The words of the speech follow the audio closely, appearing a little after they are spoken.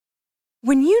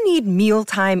When you need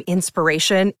mealtime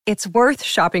inspiration, it's worth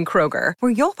shopping Kroger,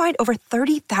 where you'll find over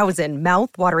 30,000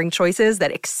 mouth-watering choices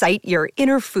that excite your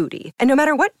inner foodie. And no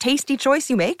matter what tasty choice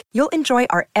you make, you'll enjoy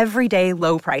our everyday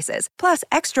low prices, plus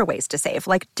extra ways to save,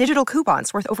 like digital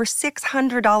coupons worth over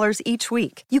 $600 each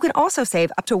week. You can also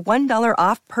save up to $1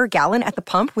 off per gallon at the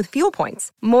pump with fuel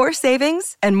points. More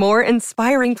savings and more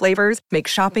inspiring flavors make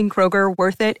shopping Kroger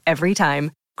worth it every time.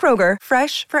 Kroger,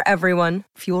 fresh for everyone.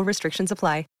 Fuel restrictions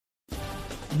apply.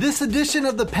 This edition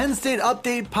of the Penn State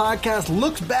Update podcast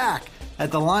looks back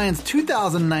at the Lions'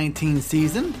 2019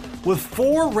 season with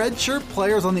 4 redshirt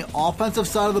players on the offensive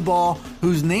side of the ball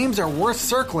whose names are worth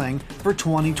circling for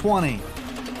 2020.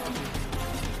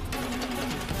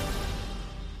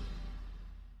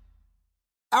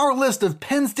 Our list of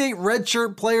Penn State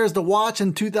redshirt players to watch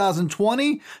in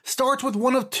 2020 starts with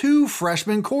one of 2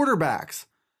 freshman quarterbacks.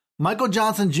 Michael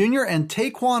Johnson Jr. and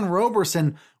Taquan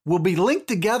Roberson will be linked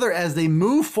together as they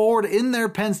move forward in their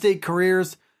Penn State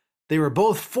careers. They were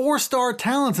both 4-star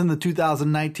talents in the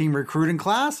 2019 recruiting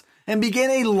class and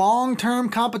began a long-term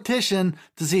competition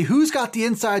to see who's got the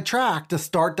inside track to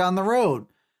start down the road.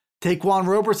 Taquan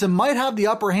Roberson might have the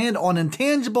upper hand on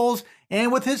intangibles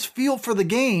and with his feel for the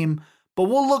game, but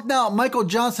we'll look now at Michael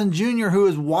Johnson Jr., who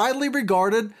is widely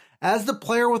regarded as the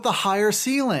player with the higher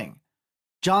ceiling.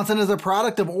 Johnson is a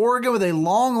product of Oregon with a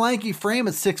long, lanky frame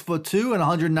at 6'2" and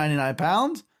 199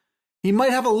 pounds. He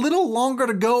might have a little longer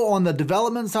to go on the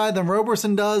development side than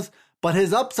Roberson does, but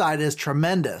his upside is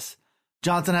tremendous.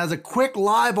 Johnson has a quick,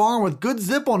 live arm with good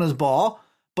zip on his ball,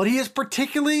 but he is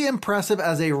particularly impressive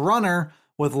as a runner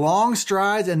with long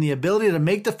strides and the ability to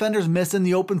make defenders miss in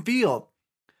the open field.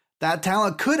 That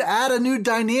talent could add a new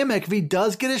dynamic if he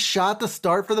does get a shot to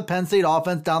start for the Penn State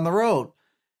offense down the road.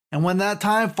 And when that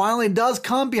time finally does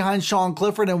come behind Sean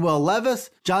Clifford and Will Levis,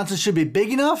 Johnson should be big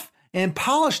enough and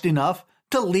polished enough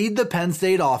to lead the Penn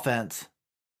State offense.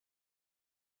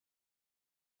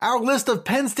 Our list of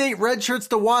Penn State redshirts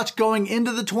to watch going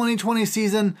into the 2020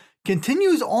 season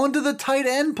continues on to the tight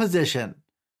end position.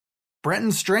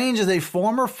 Brenton Strange is a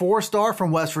former 4-star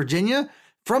from West Virginia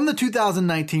from the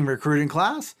 2019 recruiting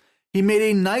class. He made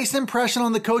a nice impression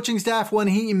on the coaching staff when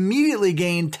he immediately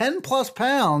gained 10-plus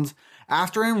pounds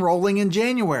after enrolling in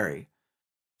January.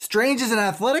 Strange is an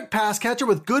athletic pass catcher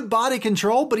with good body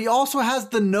control, but he also has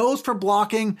the nose for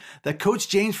blocking that Coach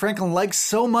James Franklin likes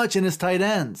so much in his tight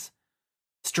ends.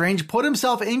 Strange put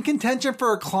himself in contention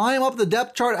for a climb up the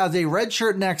depth chart as a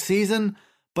redshirt next season,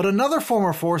 but another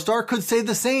former 4-star could say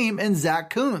the same in Zach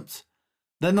Kuntz.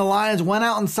 Then the Lions went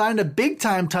out and signed a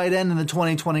big-time tight end in the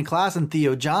 2020 class in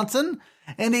Theo Johnson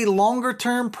and a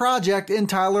longer-term project in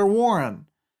Tyler Warren.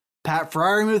 Pat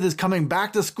Fryermuth is coming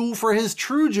back to school for his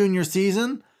true junior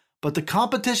season, but the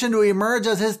competition to emerge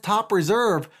as his top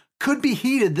reserve could be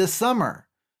heated this summer.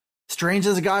 Strange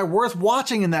is a guy worth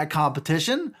watching in that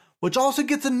competition, which also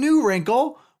gets a new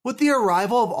wrinkle with the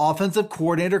arrival of offensive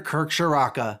coordinator Kirk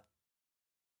Ciarrocca.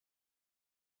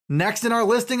 Next in our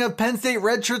listing of Penn State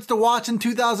redshirts to watch in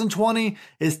 2020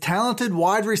 is talented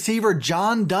wide receiver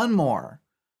John Dunmore.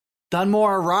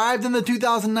 Dunmore arrived in the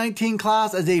 2019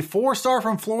 class as a 4-star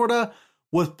from Florida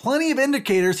with plenty of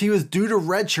indicators he was due to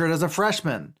redshirt as a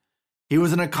freshman. He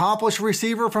was an accomplished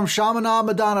receiver from Chaminade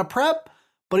Madonna Prep,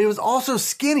 but he was also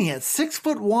skinny at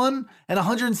 6'1" and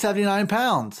 179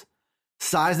 pounds.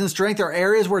 Size and strength are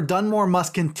areas where Dunmore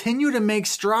must continue to make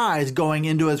strides going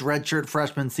into his redshirt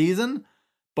freshman season,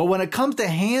 but when it comes to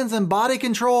hands and body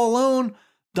control alone,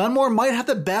 Dunmore might have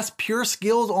the best pure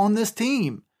skills on this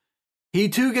team. He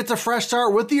too gets a fresh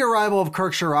start with the arrival of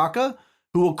Kirk Ciarrocca,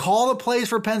 who will call the plays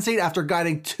for Penn State after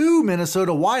guiding 2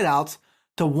 Minnesota wideouts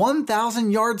to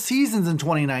 1,000-yard seasons in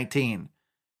 2019.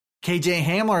 KJ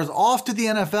Hamler is off to the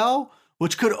NFL,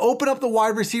 which could open up the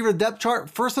wide receiver depth chart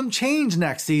for some change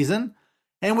next season.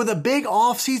 And with a big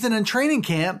offseason and training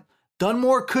camp,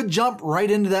 Dunmore could jump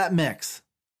right into that mix.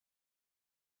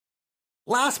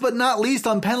 Last but not least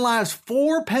on PennLive's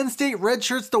 4 Penn State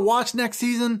redshirts to watch next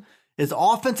season is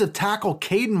offensive tackle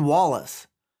Caden Wallace.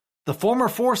 The former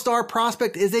 4-star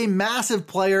prospect is a massive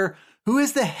player who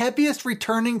is the heaviest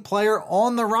returning player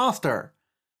on the roster.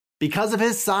 Because of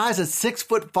his size at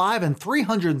 6'5" and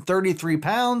 333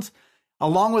 pounds,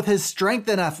 along with his strength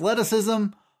and athleticism,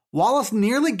 Wallace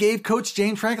nearly gave Coach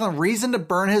James Franklin reason to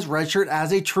burn his redshirt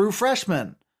as a true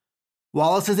freshman.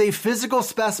 Wallace is a physical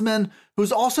specimen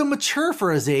who's also mature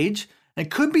for his age and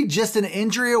could be just an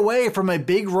injury away from a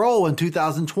big role in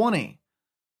 2020.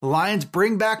 The Lions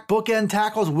bring back bookend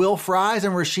tackles Will Fries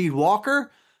and Rasheed Walker,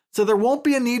 so there won't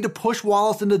be a need to push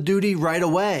Wallace into duty right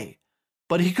away.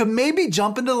 But he could maybe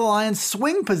jump into the Lions'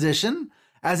 swing position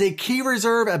as a key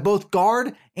reserve at both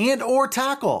guard and or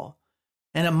tackle.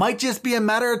 and it might just be a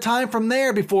matter of time from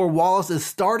there before Wallace is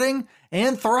starting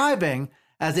and thriving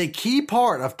as a key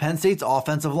part of Penn State's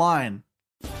offensive line.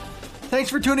 Thanks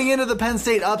for tuning into the Penn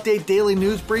State Update Daily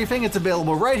News Briefing. It's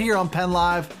available right here on Penn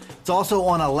Live. It's also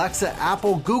on Alexa,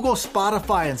 Apple, Google,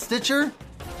 Spotify, and Stitcher.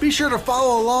 Be sure to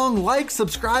follow along, like,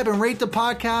 subscribe, and rate the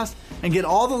podcast, and get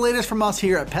all the latest from us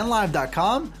here at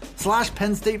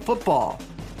PennLive.com/Penn State Football.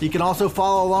 You can also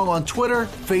follow along on Twitter,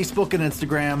 Facebook, and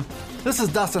Instagram. This is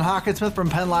Dustin Hawkinsmith from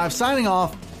Penn Live signing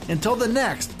off until the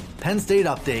next Penn State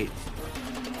Update.